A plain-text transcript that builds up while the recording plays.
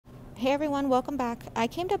Hey everyone, welcome back. I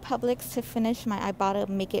came to Publix to finish my Ibotta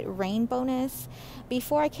Make It Rain bonus.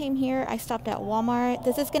 Before I came here, I stopped at Walmart.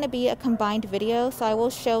 This is going to be a combined video, so I will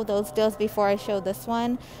show those deals before I show this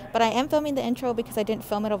one. But I am filming the intro because I didn't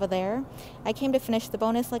film it over there. I came to finish the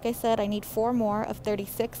bonus. Like I said, I need 4 more of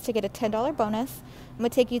 36 to get a $10 bonus. I'm going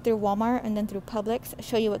to take you through Walmart and then through Publix,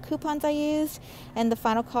 show you what coupons I used and the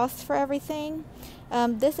final cost for everything.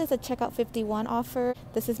 This is a checkout 51 offer.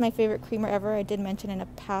 This is my favorite creamer ever. I did mention in a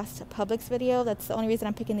past Publix video. That's the only reason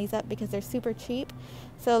I'm picking these up, because they're super cheap.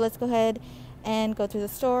 So let's go ahead and go through the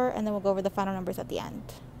store, and then we'll go over the final numbers at the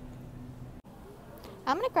end.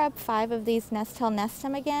 I'm going to grab 5 of these Nestle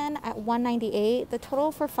Nestum again at $1.98. The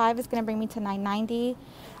total for 5 is going to bring me to $9.90.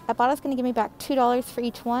 Ibotta's going to give me back $2 for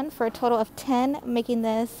each one for a total of 10, making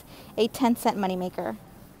this a 10-cent moneymaker.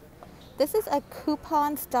 This is a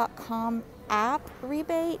coupons.com app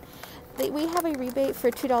rebate. We have a rebate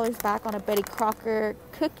for $2 back on a Betty Crocker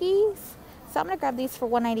cookies. So I'm going to grab these for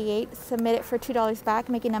 $1.98, submit it for $2 back,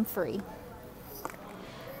 making them free.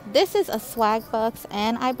 This is a Swagbucks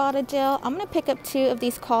and Ibotta deal. I'm going to pick up 2 of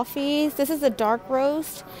these coffees. This is a dark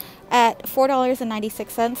roast at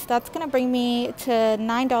 $4.96. That's going to bring me to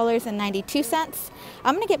 $9.92.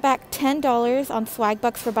 I'm going to get back $10 on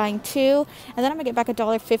Swagbucks for buying 2, and then I'm going to get back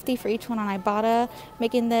 $1.50 for each one on Ibotta,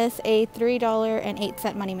 making this a $3.08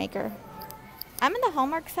 moneymaker. I'm in the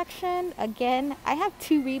Hallmark section. Again, I have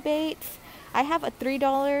 2 rebates. I have a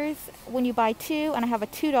 $3 when you buy 2, and I have a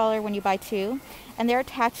 $2 when you buy 2. And they're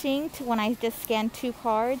attaching to when I just scan 2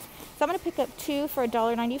 cards. So I'm going to pick up 2 for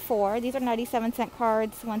 $1.94. These are 97-cent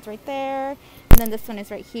cards. One's right there, and then this one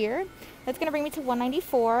is right here. That's going to bring me to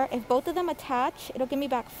 $1.94. If both of them attach, it'll give me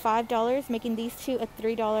back $5, making these 2 a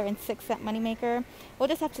 $3.06 moneymaker. We'll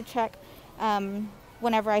just have to check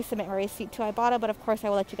whenever I submit my receipt to Ibotta, but of course I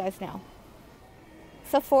will let you guys know.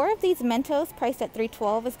 So 4 of these Mentos priced at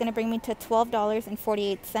 $3.12 is going to bring me to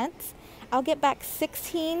 $12.48. I'll get back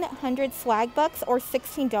 1,600 Swagbucks, or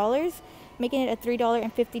 $16, making it a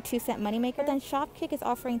 $3.52 moneymaker. Then Shopkick is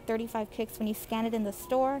offering 35 kicks when you scan it in the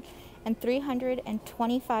store, and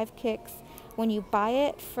 325 kicks when you buy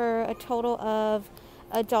it, for a total of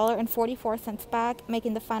 $1.44 back,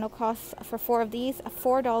 making the final cost for 4 of these a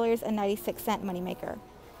 $4.96 moneymaker.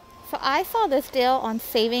 So I saw this deal on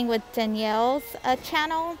Saving with Danielle's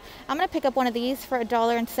channel. I'm going to pick up one of these for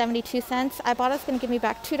 $1.72. Ibotta's going to give me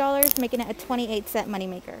back $2, making it a 28-cent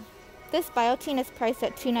moneymaker. This Biotine is priced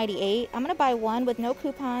at $2.98. I'm going to buy 1 with no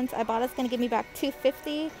coupons. Ibotta's going to give me back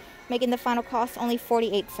 $2.50, making the final cost only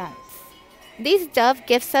 48 cents. These Dove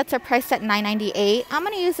gift sets are priced at $9.98. I'm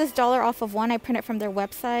going to use this $1 off of one I printed from their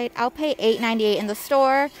website. I'll pay $8.98 in the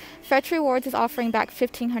store. Fetch Rewards is offering back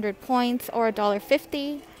 1,500 points, or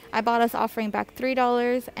 $1.50. Ibotta's offering back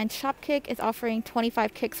 $3, and Shopkick is offering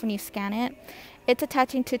 25 kicks when you scan it. It's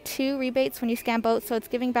attaching to 2 rebates when you scan both, so it's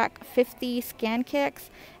giving back 50 scan kicks,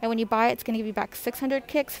 and when you buy it, it's going to give you back 600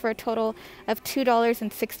 kicks for a total of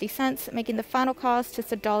 $2.60, making the final cost just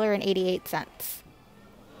 $1.88.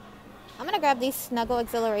 I'm going to grab these Snuggle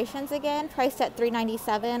Exhilarations again, priced at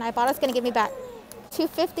 $3.97. Ibotta's going to give me back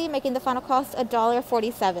 $2.50, making the final cost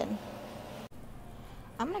 $1.47.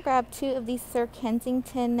 I'm going to grab 2 of these Sir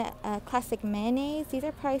Kensington Classic Mayonnaise. These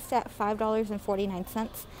are priced at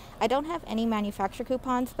 $5.49. I don't have any manufacturer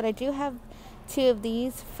coupons, but I do have 2 of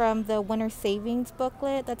these from the Winter Savings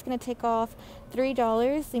booklet. That's going to take off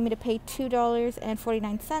 $3, leave me to pay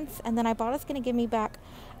 $2.49, and then Ibotta's going to give me back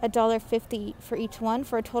 $1.50 for each one,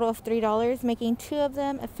 for a total of $3, making 2 of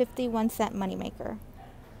them a 51-cent moneymaker.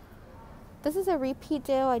 This is a repeat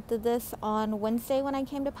deal. I did this on Wednesday when I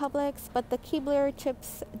came to Publix, but the Keebler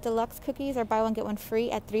Chips Deluxe cookies are buy one get one free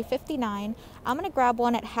at $3.59. I'm going to grab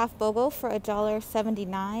one at half BOGO for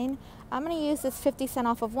 $1.79. I'm going to use this 50-cent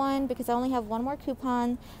off of one because I only have 1 more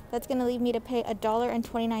coupon. That's going to leave me to pay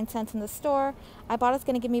 $1.29 in the store. Ibotta's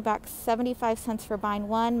going to give me back 75 cents for buying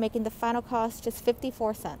 1, making the final cost just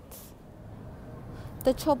 54 cents.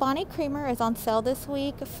 The Chobani creamer is on sale this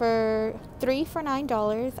week for 3 for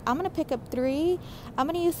 $9. I'm going to pick up 3. I'm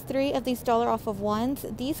going to use 3 of these $1 off of ones.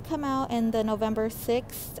 These come out in the November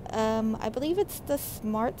 6th. I believe it's the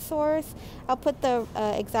Smart Source. I'll put the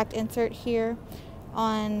exact insert here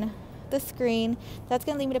on the screen. That's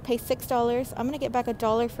going to leave me to pay $6. I'm going to get back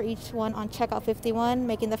 $1 for each one on checkout 51,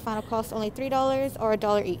 making the final cost only $3, or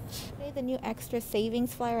 $1 each. Today, the new extra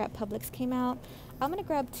savings flyer at Publix came out. I'm going to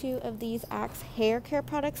grab 2 of these Axe hair care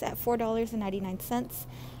products at $4.99.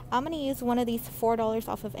 I'm going to use one of these $4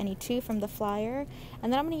 off of any 2 from the flyer,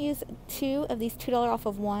 and then I'm going to use 2 of these $2 off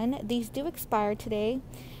of one. These do expire today.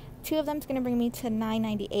 Two of them is going to bring me to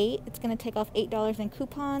 $9.98. It's going to take off $8 in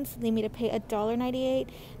coupons, leave me to pay $1.98.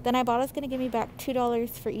 Then Ibotta is going to give me back $2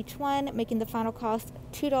 for each one, making the final cost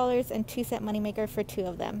 $2.02 moneymaker for two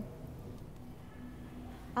of them.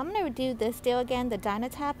 I'm going to do this deal again. The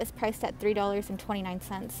dimetapp is priced at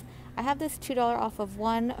 $3.29. I have this $2 off of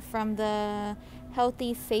one from the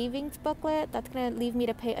Healthy Savings booklet. That's going to leave me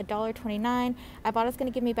to pay $1.29. Ibotta is going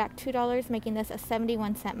to give me back $2, making this a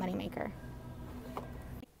 71-cent moneymaker.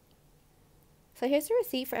 So here's the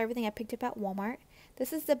receipt for everything I picked up at Walmart.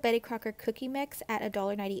 This is the Betty Crocker cookie mix at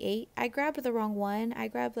 $1.98. I grabbed the wrong one. I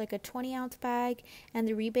grabbed like a 20-ounce bag, and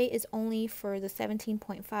the rebate is only for the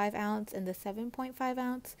 17.5 ounce and the 7.5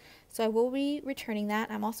 ounce. So I will be returning that.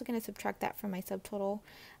 I'm also going to subtract that from my subtotal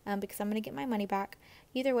because I'm going to get my money back.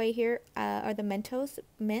 Either way, here are the Mentos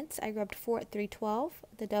mints. I grabbed 4 at $3.12.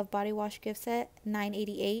 The Dove body wash gift set,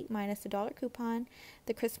 $9.88 minus the $1 coupon.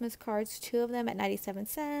 The Christmas cards, 2 of them at 97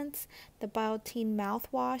 cents. The Biotin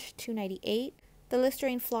mouthwash, $2.98. The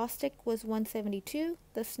Listerine floss stick was $1.72.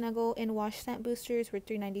 The Snuggle in wash scent boosters were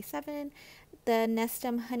 $3.97. The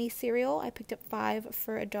Nestum honey cereal, I picked up 5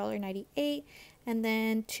 for $1.98. And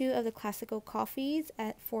then 2 of the classical coffees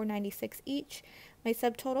at $4.96 each. My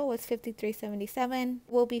subtotal was $53.77.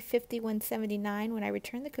 Will be $51.79 when I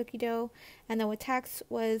return the cookie dough. And then with tax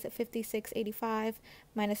was $56.85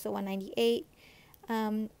 minus the $1.98.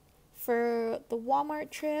 For the Walmart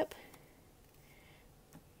trip,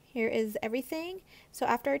 here is everything. So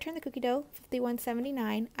after I returned the cookie dough,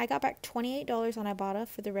 $51.79, I got back $28 on Ibotta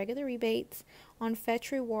for the regular rebates. On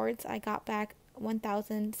Fetch Rewards, I got back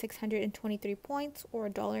 1,623 points, or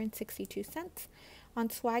 $1.62. On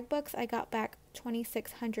Swagbucks, I got back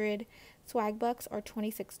 2,600 Swagbucks, or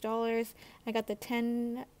 $26. I got the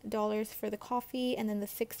 $10 for the coffee and then the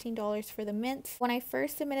 $16 for the mints. When I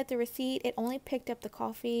first submitted the receipt, it only picked up the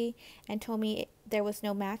coffee and told me there was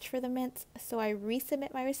no match for the mints. So I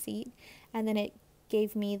resubmit my receipt, and then it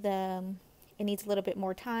gave me it needs a little bit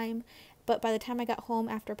more time. But by the time I got home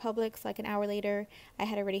after Publix, like an hour later, I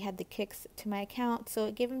had already had the kicks to my account. So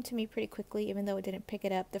it gave them to me pretty quickly, even though it didn't pick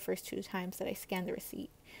it up the first 2 times that I scanned the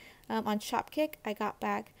receipt. On Shopkick, I got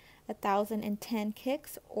back 1,010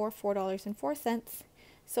 kicks, or $4.04.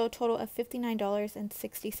 So a total of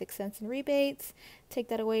 $59.66 in rebates. Take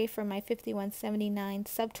that away from my $51.79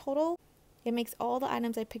 subtotal. It makes all the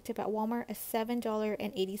items I picked up at Walmart a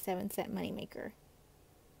 $7.87 moneymaker.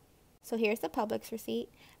 So here's the Publix receipt.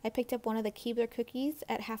 I picked up one of the Keebler cookies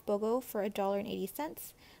at Half BOGO for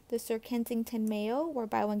 $1.80. The Sir Kensington mayo were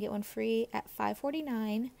buy one get one free at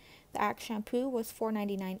 $5.49. The Axe shampoo was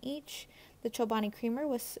 $4.99 each. The Chobani creamer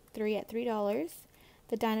was 3 at $3.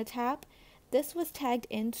 The dimetapp, this was tagged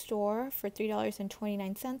in store for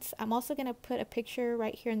 $3.29. I'm also going to put a picture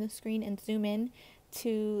right here on the screen and zoom in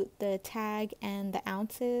to the tag and the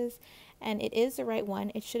ounces, and it is the right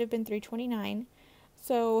one. It should have been $3.29.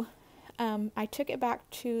 So I took it back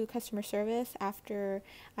to customer service after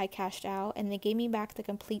I cashed out, and they gave me back the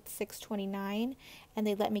complete $6.29, and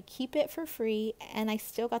they let me keep it for free, and I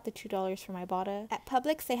still got the $2 for my Ibotta. At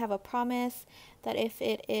Publix, they have a promise that if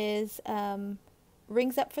it is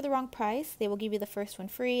rings up for the wrong price, they will give you the first one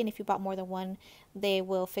free, and if you bought more than one, they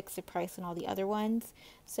will fix the price on all the other ones.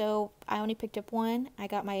 So I only picked up one. I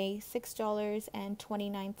got my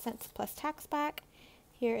 $6.29 plus tax back.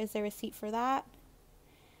 Here is the receipt for that.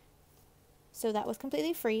 So that was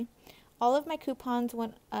completely free. All of my coupons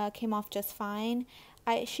came off just fine.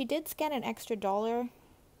 She did scan an extra $1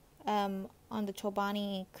 on the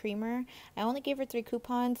Chobani creamer. I only gave her 3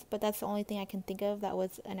 coupons, but that's the only thing I can think of that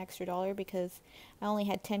was an extra $1 because I only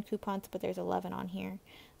had 10 coupons, but there's 11 on here.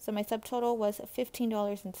 So my subtotal was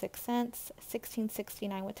 $15.06,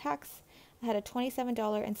 $16.69 with tax. I had a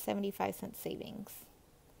 $27.75 savings.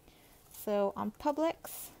 So on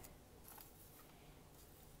Publix,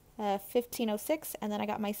 $15.06, and then I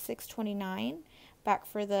got my $6.29 back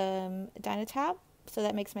for the dimetapp, so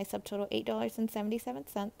that makes my subtotal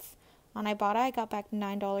 $8.77. On Ibotta, I got back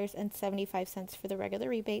 $9.75 for the regular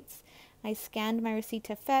rebates. I scanned my receipt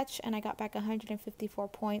to Fetch, and I got back 154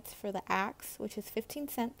 points for the Axe, which is 15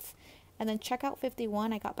 cents. And then checkout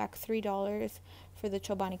 51, I got back $3 for the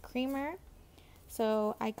Chobani creamer.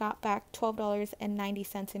 So I got back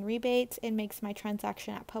 $12.90 in rebates. It makes my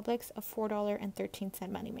transaction at Publix a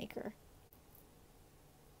 $4.13 moneymaker.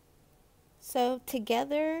 So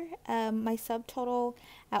together, my subtotal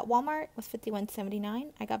at Walmart was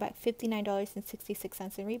 $51.79. I got back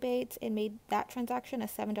 $59.66 in rebates. It made that transaction a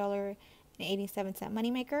 $7.87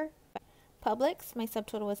 moneymaker. Publix, my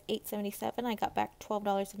subtotal was $8.77. I got back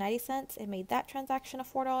 $12.90. It made that transaction a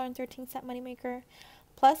 $4.13 moneymaker.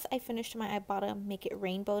 Plus, I finished my Ibotta Make It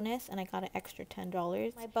Rain bonus and I got an extra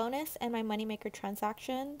 $10. My bonus and my moneymaker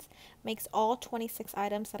transactions makes all 26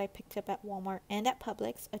 items that I picked up at Walmart and at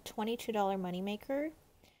Publix a $22 moneymaker.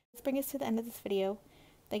 Let's bring us to the end of this video.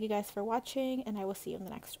 Thank you guys for watching, and I will see you in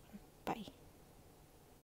the next one. Bye.